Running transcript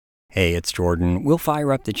Hey, it's Jordan. We'll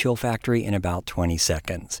fire up the Chill Factory in about 20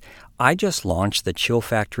 seconds. I just launched the Chill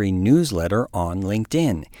Factory newsletter on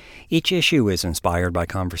LinkedIn. Each issue is inspired by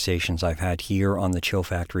conversations I've had here on the Chill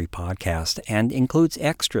Factory podcast and includes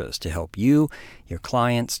extras to help you, your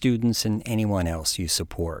clients, students, and anyone else you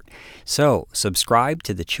support. So, subscribe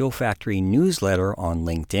to the Chill Factory newsletter on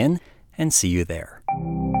LinkedIn and see you there.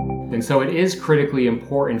 And so it is critically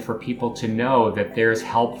important for people to know that there's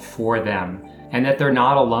help for them and that they're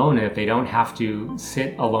not alone and that they don't have to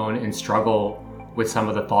sit alone and struggle with some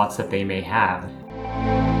of the thoughts that they may have.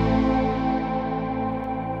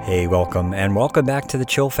 Hey, welcome back to the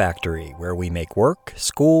Chill Factory, where we make work,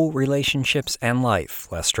 school, relationships, and life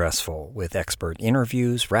less stressful with expert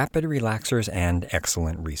interviews, rapid relaxers, and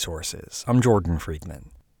excellent resources. I'm Jordan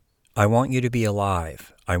Friedman. I want you to be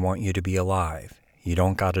alive. I want you to be alive. You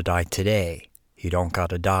don't gotta die today. You don't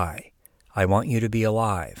gotta die. I want you to be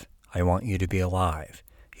alive. I want you to be alive.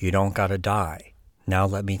 You don't gotta die. Now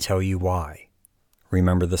let me tell you why.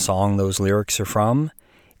 Remember the song those lyrics are from?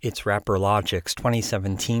 It's rapper Logic's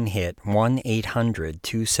 2017 hit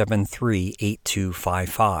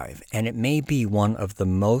 1-800-273-8255, and it may be one of the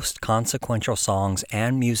most consequential songs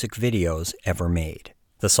and music videos ever made.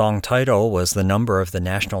 The song title was the number of the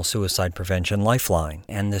National Suicide Prevention Lifeline,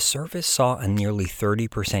 and the service saw a nearly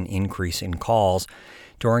 30% increase in calls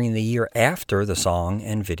during the year after the song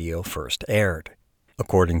and video first aired.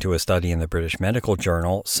 According to a study in the British Medical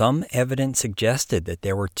Journal, some evidence suggested that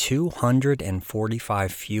there were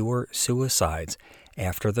 245 fewer suicides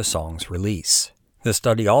after the song's release. The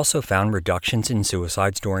study also found reductions in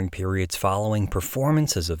suicides during periods following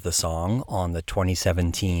performances of the song on the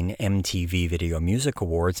 2017 MTV Video Music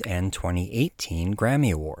Awards and 2018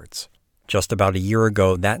 Grammy Awards. Just about a year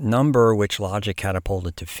ago, that number, which Logic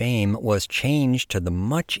catapulted to fame, was changed to the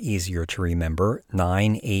much easier to remember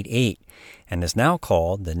 988 and is now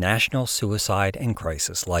called the National Suicide and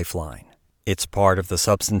Crisis Lifeline. It's part of the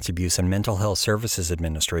Substance Abuse and Mental Health Services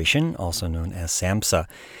Administration, also known as SAMHSA,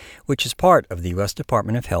 which is part of the U.S.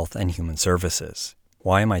 Department of Health and Human Services.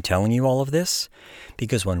 Why am I telling you all of this?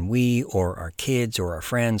 Because when we or our kids or our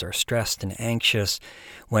friends are stressed and anxious,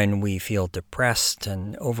 when we feel depressed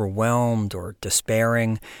and overwhelmed or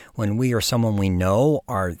despairing, when we or someone we know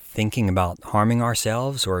are thinking about harming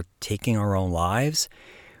ourselves or taking our own lives,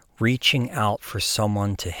 reaching out for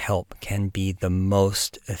someone to help can be the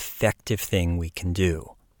most effective thing we can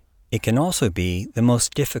do. It can also be the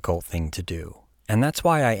most difficult thing to do. And that's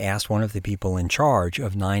why I asked one of the people in charge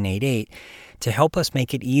of 988 to help us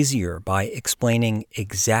make it easier by explaining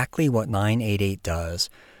exactly what 988 does,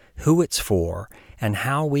 who it's for, and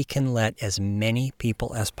how we can let as many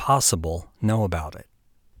people as possible know about it.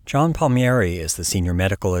 John Palmieri is the Senior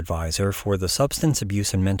Medical Advisor for the Substance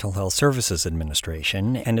Abuse and Mental Health Services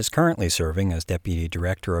Administration and is currently serving as Deputy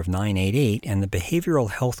Director of 988 and the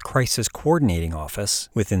Behavioral Health Crisis Coordinating Office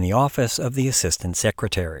within the Office of the Assistant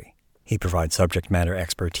Secretary. He provides subject matter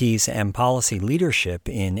expertise and policy leadership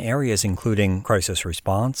in areas including crisis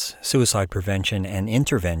response, suicide prevention and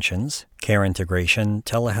interventions, care integration,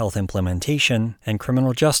 telehealth implementation, and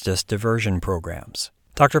criminal justice diversion programs.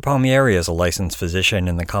 Dr. Palmieri is a licensed physician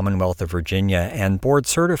in the Commonwealth of Virginia and board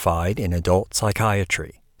certified in adult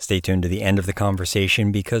psychiatry. Stay tuned to the end of the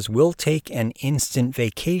conversation because we'll take an instant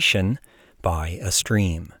vacation by a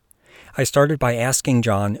stream. I started by asking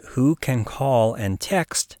John who can call and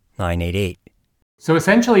text 988. So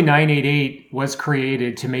essentially 988 was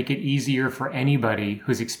created to make it easier for anybody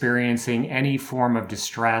who's experiencing any form of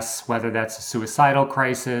distress, whether that's a suicidal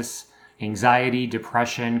crisis, anxiety,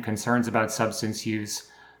 depression, concerns about substance use,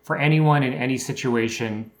 for anyone in any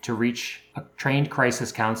situation to reach a trained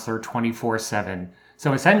crisis counselor 24/7.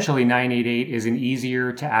 So essentially 988 is an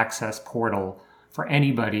easier to access portal for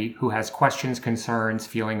anybody who has questions, concerns,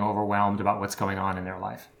 feeling overwhelmed about what's going on in their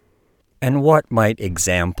life. And what might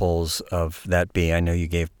examples of that be? I know you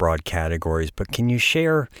gave broad categories, but can you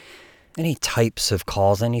share any types of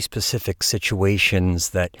calls, any specific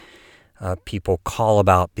situations that people call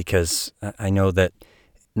about? Because I know that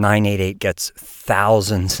 988 gets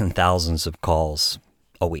thousands and thousands of calls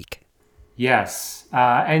a week. Yes.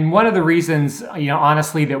 And one of the reasons,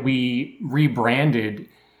 honestly, that we rebranded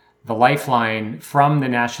the Lifeline from the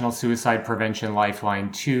National Suicide Prevention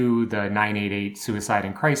Lifeline to the 988 Suicide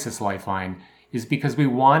and Crisis Lifeline is because we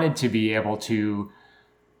wanted to be able to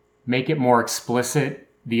make it more explicit,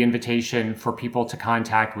 the invitation for people to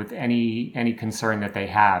contact with any concern that they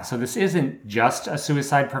have. So this isn't just a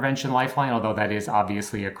suicide prevention lifeline, although that is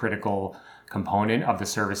obviously a critical component of the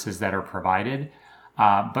services that are provided.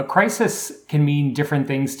 But crisis can mean different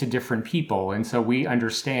things to different people. And so we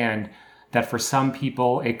understand that for some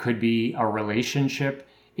people, it could be a relationship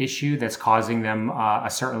issue that's causing them a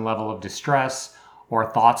certain level of distress, or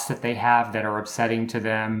thoughts that they have that are upsetting to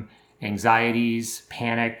them, anxieties,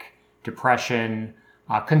 panic, depression,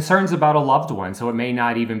 concerns about a loved one. So it may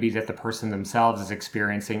not even be that the person themselves is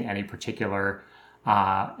experiencing any particular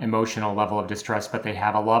emotional level of distress, but they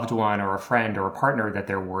have a loved one or a friend or a partner that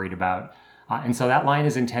they're worried about. And so that line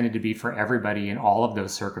is intended to be for everybody in all of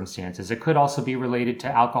those circumstances. It could also be related to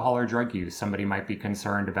alcohol or drug use. Somebody might be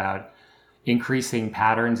concerned about increasing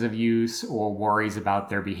patterns of use or worries about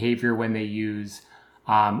their behavior when they use,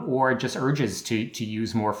 or just urges to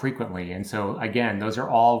use more frequently. And so again, those are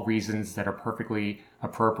all reasons that are perfectly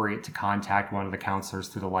appropriate to contact one of the counselors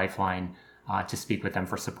through the Lifeline to speak with them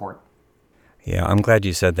for support. Yeah, I'm glad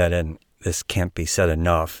you said that, and this can't be said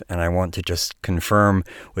enough, and I want to just confirm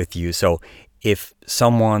with you. So if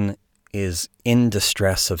someone is in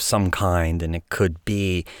distress of some kind, and it could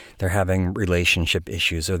be they're having relationship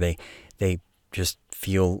issues, or they just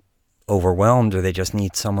feel overwhelmed, or they just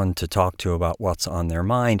need someone to talk to about what's on their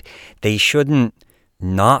mind, they shouldn't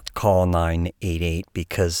not call 988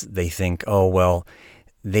 because they think, oh, well,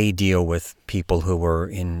 they deal with people who are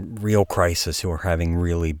in real crisis, who are having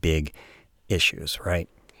really big issues, right?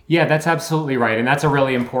 Yeah, that's absolutely right. And that's a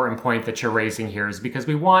really important point that you're raising here, is because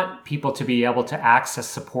we want people to be able to access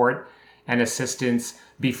support and assistance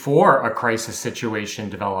before a crisis situation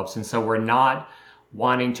develops. And so we're not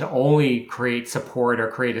wanting to only create support or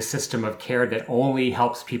create a system of care that only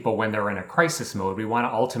helps people when they're in a crisis mode. We want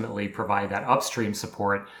to ultimately provide that upstream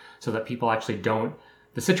support so that people actually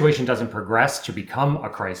the situation doesn't progress to become a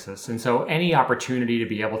crisis. And so any opportunity to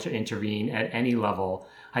be able to intervene at any level,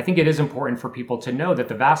 I think it is important for people to know that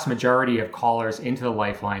the vast majority of callers into the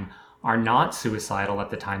Lifeline are not suicidal at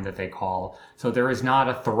the time that they call. So there is not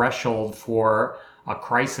a threshold for a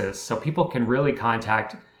crisis. So people can really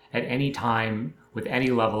contact at any time with any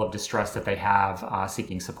level of distress that they have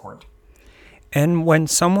seeking support. And when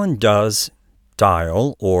someone does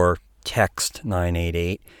dial or text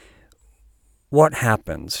 988, what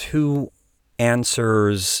happens? Who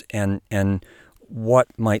answers, and what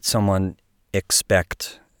might someone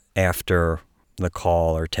expect after the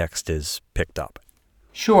call or text is picked up?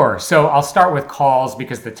 Sure. So I'll start with calls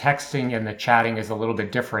because the texting and the chatting is a little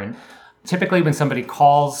bit different. Typically, when somebody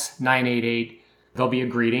calls 988, there'll be a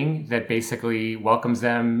greeting that basically welcomes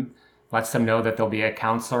them, lets them know that there'll be a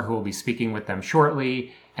counselor who will be speaking with them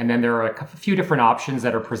shortly. And then there are a few different options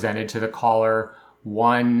that are presented to the caller.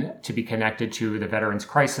 One, to be connected to the Veterans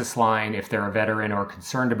Crisis Line if they're a veteran or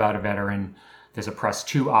concerned about a veteran. There's a press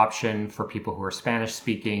 2 option for people who are Spanish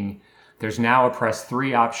speaking. There's now a press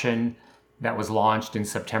 3 option that was launched in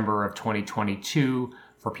September of 2022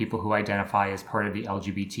 for people who identify as part of the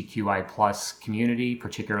LGBTQI plus community,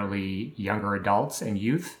 particularly younger adults and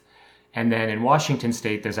youth. And then in Washington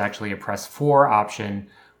State, there's actually a press 4 option,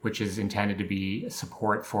 which is intended to be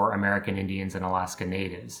support for American Indians and Alaska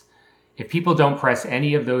Natives. If people don't press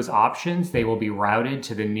any of those options, they will be routed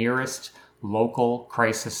to the nearest local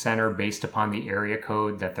crisis center based upon the area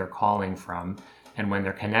code that they're calling from. And when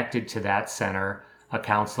they're connected to that center, a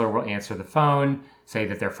counselor will answer the phone, say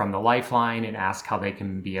that they're from the Lifeline, and ask how they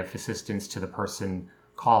can be of assistance to the person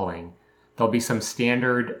calling. There'll be some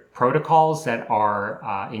standard protocols that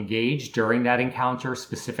are engaged during that encounter,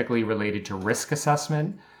 specifically related to risk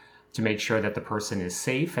assessment, to make sure that the person is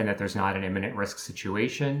safe and that there's not an imminent risk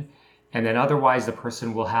situation. And then otherwise, the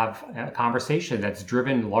person will have a conversation that's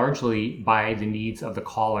driven largely by the needs of the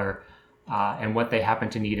caller and what they happen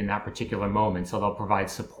to need in that particular moment. So they'll provide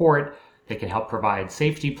support. They can help provide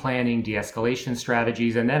safety planning, de-escalation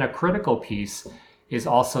strategies. And then a critical piece is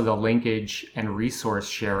also the linkage and resource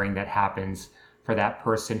sharing that happens for that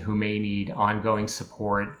person who may need ongoing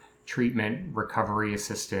support, treatment, recovery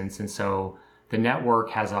assistance. And so the network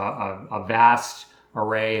has a vast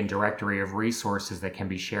array and directory of resources that can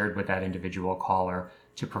be shared with that individual caller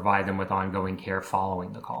to provide them with ongoing care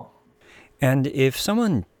following the call. And if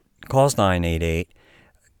someone calls 988,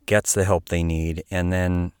 gets the help they need, and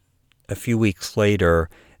then a few weeks later,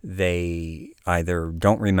 they either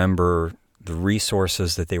don't remember the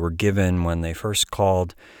resources that they were given when they first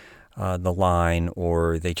called the line,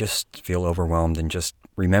 or they just feel overwhelmed and just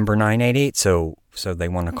remember 988, so they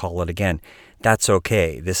want to call it again. That's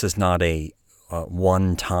okay. This is not a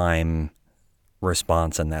one-time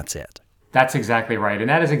response and that's it. That's exactly right. And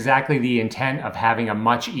that is exactly the intent of having a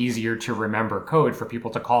much easier to remember code for people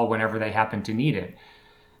to call whenever they happen to need it.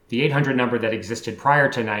 The 800 number that existed prior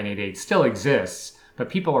to 988 still exists, but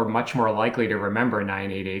people are much more likely to remember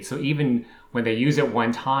 988. So even when they use it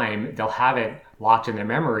one time, they'll have it locked in their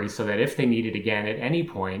memory so that if they need it again at any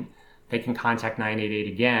point, they can contact 988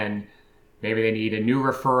 again Maybe they need a new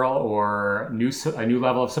referral or a new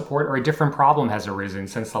level of support, or a different problem has arisen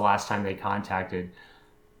since the last time they contacted.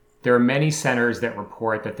 There are many centers that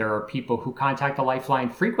report that there are people who contact the Lifeline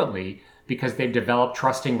frequently because they've developed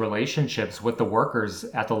trusting relationships with the workers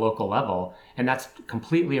at the local level. And that's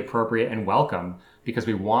completely appropriate and welcome, because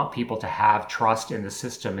we want people to have trust in the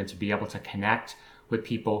system and to be able to connect with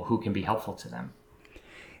people who can be helpful to them.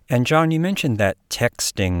 And John, you mentioned that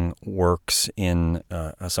texting works in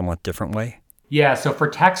a somewhat different way. Yeah, so for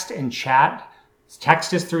text and chat,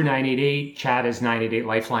 text is through 988, chat is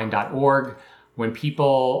 988lifeline.org. When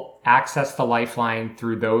people access the Lifeline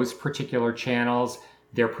through those particular channels,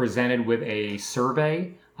 they're presented with a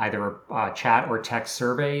survey, either a chat or text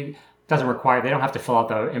survey. They don't have to fill out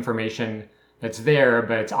the information that's there,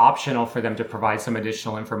 but it's optional for them to provide some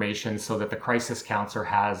additional information so that the crisis counselor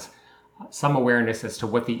has some awareness as to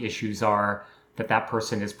what the issues are that that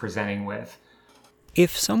person is presenting with.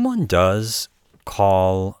 If someone does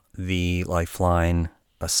call the Lifeline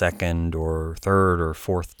a second or third or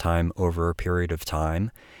fourth time over a period of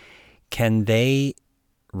time, can they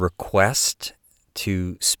request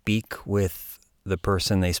to speak with the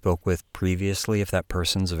person they spoke with previously if that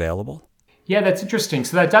person's available? Yeah, that's interesting.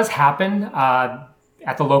 So that does happen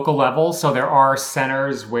at the local level. So there are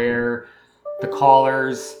centers where the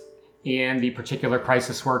callers and the particular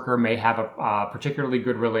crisis worker may have a particularly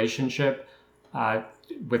good relationship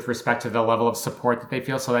with respect to the level of support that they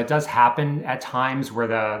feel. So that does happen at times where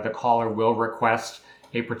the caller will request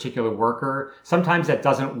a particular worker. Sometimes that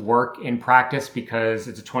doesn't work in practice because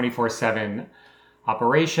it's a 24/7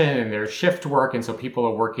 operation and there's shift work, and so people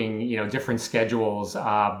are working, different schedules.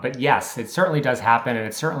 But yes, it certainly does happen, and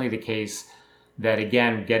it's certainly the case that,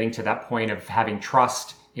 again, getting to that point of having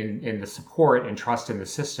trust in the support and trust in the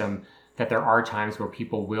system, that there are times where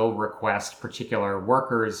people will request particular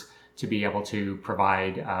workers to be able to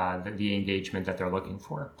provide the engagement that they're looking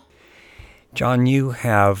for. John, you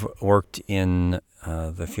have worked in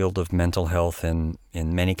the field of mental health in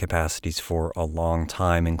many capacities for a long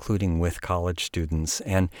time, including with college students.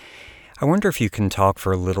 And I wonder if you can talk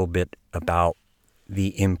for a little bit about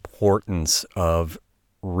the importance of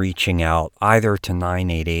reaching out either to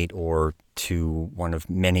 988 or to one of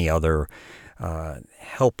many other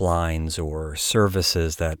helplines or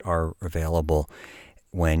services that are available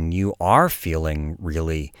when you are feeling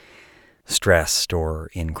really stressed or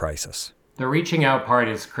in crisis. The reaching out part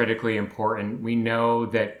is critically important. We know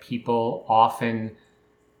that people often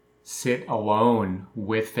sit alone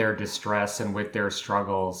with their distress and with their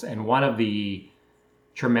struggles. And one of the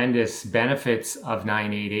tremendous benefits of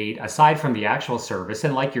 988, aside from the actual service,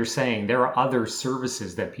 and like you're saying, there are other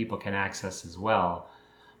services that people can access as well.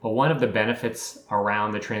 But one of the benefits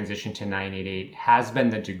around the transition to 988 has been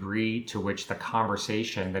the degree to which the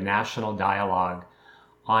conversation, the national dialogue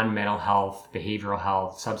on mental health, behavioral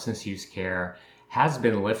health, substance use care has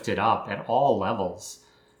been lifted up at all levels.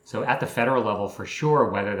 So at the federal level, for sure,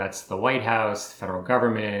 whether that's the White House, federal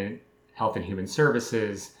government, Health and Human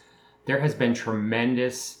Services, there has been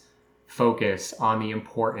tremendous focus on the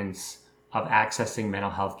importance of accessing mental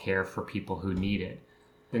health care for people who need it.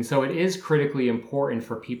 And so it is critically important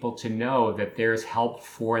for people to know that there's help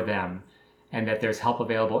for them and that there's help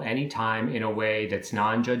available anytime in a way that's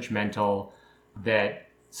non-judgmental, that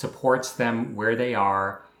supports them where they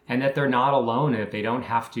are, and that they're not alone and that they don't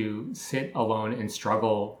have to sit alone and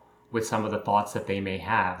struggle with some of the thoughts that they may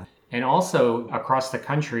have. And also across the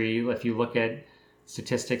country, if you look at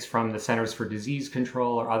statistics from the Centers for Disease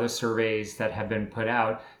Control or other surveys that have been put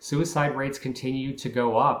out, suicide rates continue to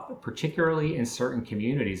go up, particularly in certain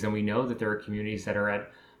communities. And we know that there are communities that are at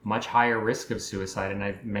much higher risk of suicide. And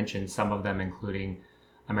I've mentioned some of them, including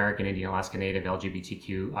American Indian, Alaska Native,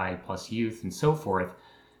 LGBTQI+ youth, and so forth.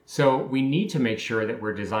 So we need to make sure that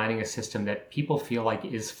we're designing a system that people feel like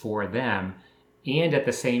is for them, and at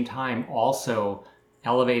the same time also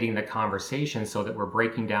elevating the conversation so that we're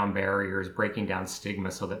breaking down barriers, breaking down stigma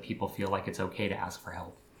so that people feel like it's okay to ask for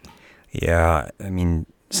help. Yeah, I mean,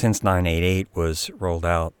 since 988 was rolled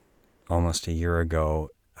out almost a year ago,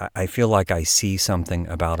 I feel like I see something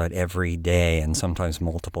about it every day and sometimes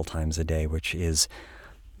multiple times a day, which is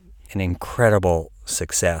an incredible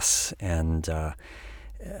success. And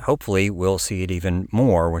hopefully we'll see it even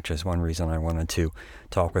more, which is one reason I wanted to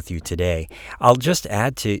talk with you today. I'll just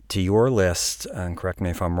add to your list, and correct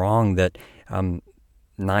me if I'm wrong, that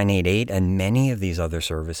 988 and many of these other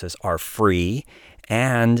services are free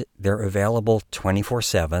and they're available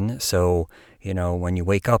 24/7. So, when you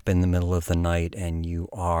wake up in the middle of the night and you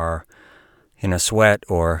are in a sweat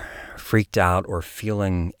or freaked out or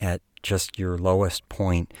feeling at just your lowest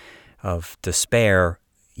point of despair,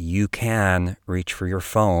 you can reach for your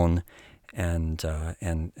phone and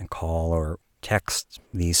call or text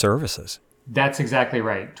these services. That's exactly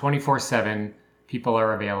right. 24/7, people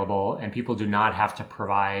are available, and people do not have to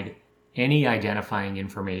provide any identifying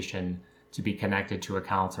information to be connected to a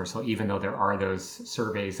counselor. So even though there are those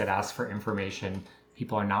surveys that ask for information,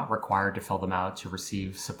 people are not required to fill them out to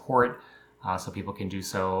receive support. So people can do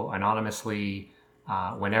so anonymously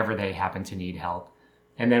whenever they happen to need help.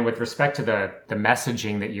 And then with respect to the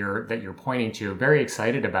messaging that you're pointing to, very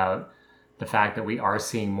excited about the fact that we are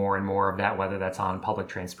seeing more and more of that, whether that's on public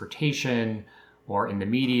transportation or in the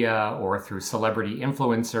media or through celebrity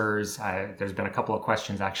influencers. There's been a couple of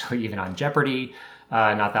questions actually even on Jeopardy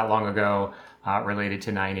not that long ago related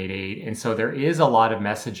to 988. And so there is a lot of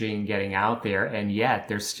messaging getting out there, and yet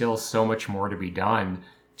there's still so much more to be done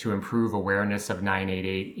to improve awareness of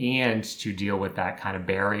 988 and to deal with that kind of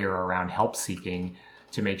barrier around help seeking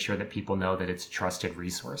to make sure that people know that it's a trusted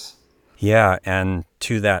resource. Yeah, and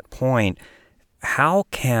to that point, how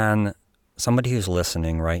can somebody who's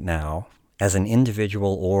listening right now, as an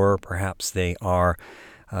individual, or perhaps they are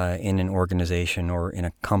in an organization or in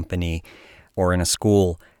a company or in a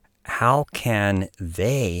school, how can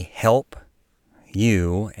they help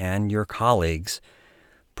you and your colleagues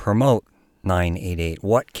promote 988?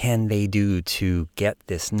 What can they do to get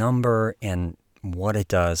this number and what it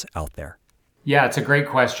does out there? Yeah, it's a great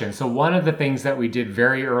question. So one of the things that we did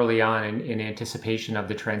very early on in anticipation of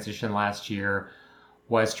the transition last year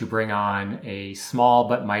was to bring on a small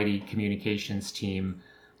but mighty communications team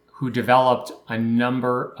who developed a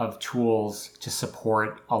number of tools to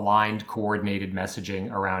support aligned, coordinated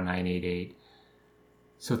messaging around 988.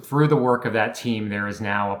 So through the work of that team, there is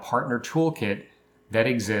now a partner toolkit that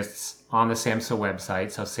exists on the SAMHSA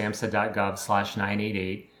website, so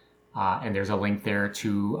samhsa.gov/988. And there's a link there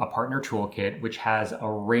to a partner toolkit, which has a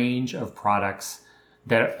range of products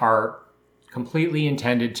that are completely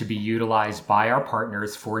intended to be utilized by our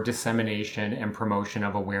partners for dissemination and promotion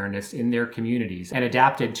of awareness in their communities and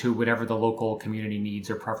adapted to whatever the local community needs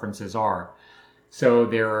or preferences are. So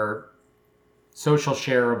there are social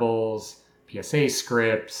shareables, PSA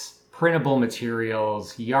scripts, printable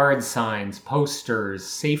materials, yard signs, posters,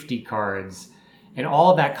 safety cards, and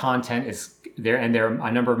all of that content is there. And there are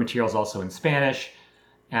a number of materials also in Spanish.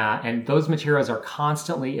 And those materials are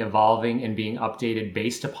constantly evolving and being updated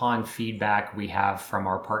based upon feedback we have from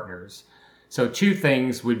our partners. So two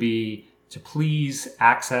things would be to please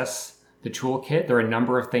access the toolkit. There are a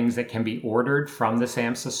number of things that can be ordered from the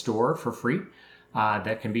SAMHSA store for free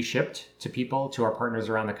that can be shipped to people, to our partners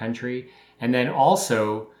around the country. And then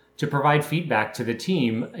also to provide feedback to the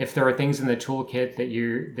team if there are things in the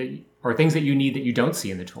toolkit or things that you need that you don't see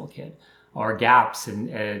in the toolkit, or gaps and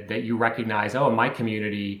that you recognize, in my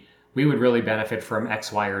community, we would really benefit from X,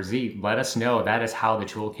 Y, or Z. Let us know. That is how the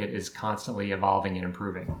toolkit is constantly evolving and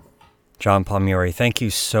improving. John Palmieri, thank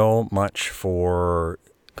you so much for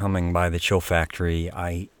coming by the Chill Factory.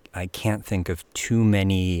 I can't think of too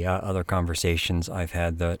many other conversations I've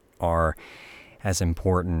had that are as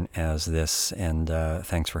important as this, and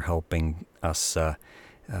thanks for helping us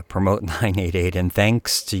promote 988, and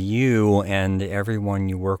thanks to you and everyone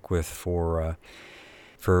you work with for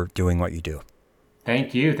doing what you do.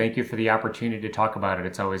 Thank you. Thank you for the opportunity to talk about it.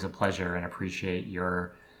 It's always a pleasure, and appreciate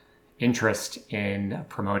your interest in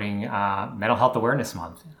promoting Mental Health Awareness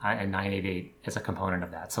Month, and 988 as a component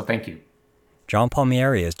of that. So thank you. John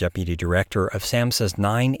Palmieri is Deputy Director of SAMHSA's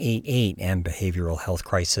 988 and Behavioral Health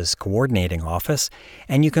Crisis Coordinating Office,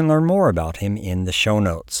 and you can learn more about him in the show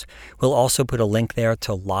notes. We'll also put a link there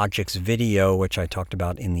to Logic's video, which I talked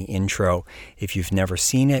about in the intro. If you've never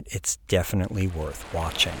seen it, it's definitely worth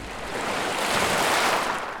watching.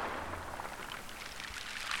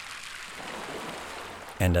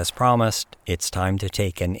 And as promised, it's time to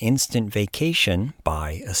take an instant vacation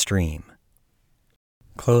by a stream.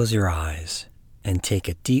 Close your eyes and take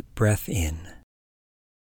a deep breath in.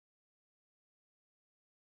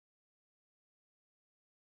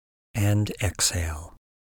 And exhale.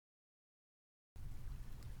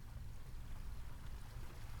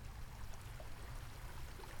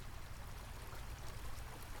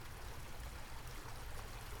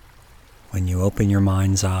 When you open your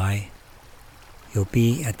mind's eye, you'll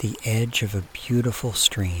be at the edge of a beautiful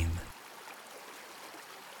stream.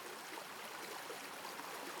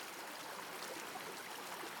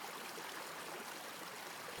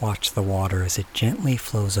 Watch the water as it gently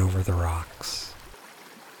flows over the rocks.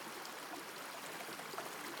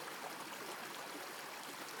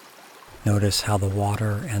 Notice how the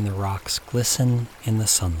water and the rocks glisten in the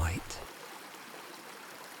sunlight.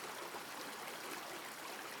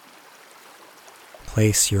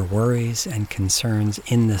 Place your worries and concerns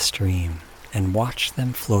in the stream and watch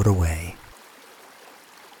them float away.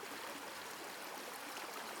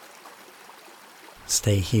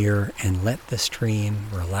 Stay here and let the stream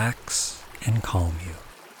relax and calm you.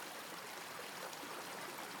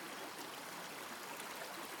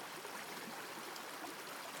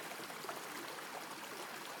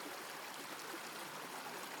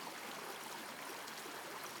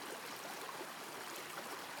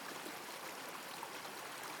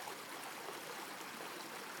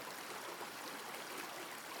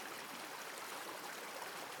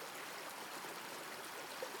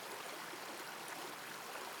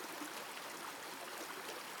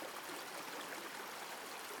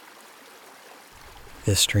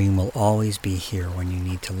 This stream will always be here when you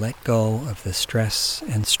need to let go of the stress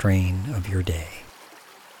and strain of your day.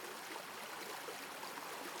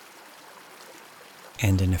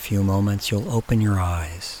 And in a few moments, you'll open your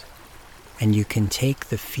eyes, and you can take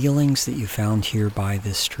the feelings that you found here by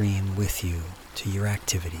this stream with you to your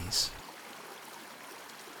activities.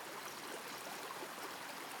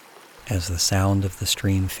 As the sound of the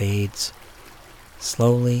stream fades,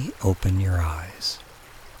 slowly open your eyes.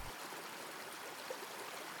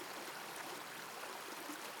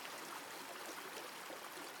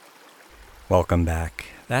 Welcome back.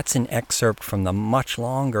 That's an excerpt from the much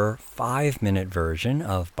longer 5-minute version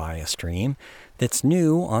of By a Stream that's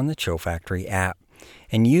new on the Chill Factory app.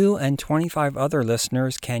 And you and 25 other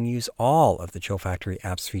listeners can use all of the Chill Factory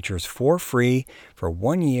app's features for free for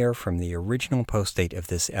 1 year from the original post date of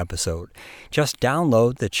this episode. Just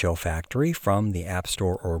download the Chill Factory from the App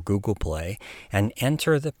Store or Google Play and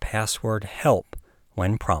enter the password HELP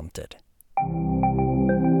when prompted.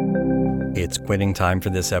 It's quitting time for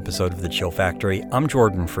this episode of The Chill Factory. I'm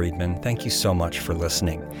Jordan Friedman. Thank you so much for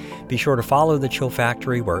listening. Be sure to follow The Chill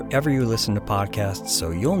Factory wherever you listen to podcasts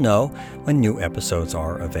so you'll know when new episodes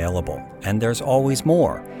are available. And there's always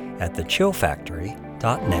more at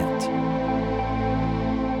thechillfactory.net.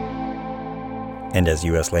 And as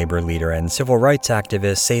U.S. labor leader and civil rights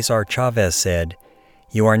activist Cesar Chavez said,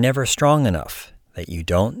 "You are never strong enough that you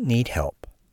don't need help."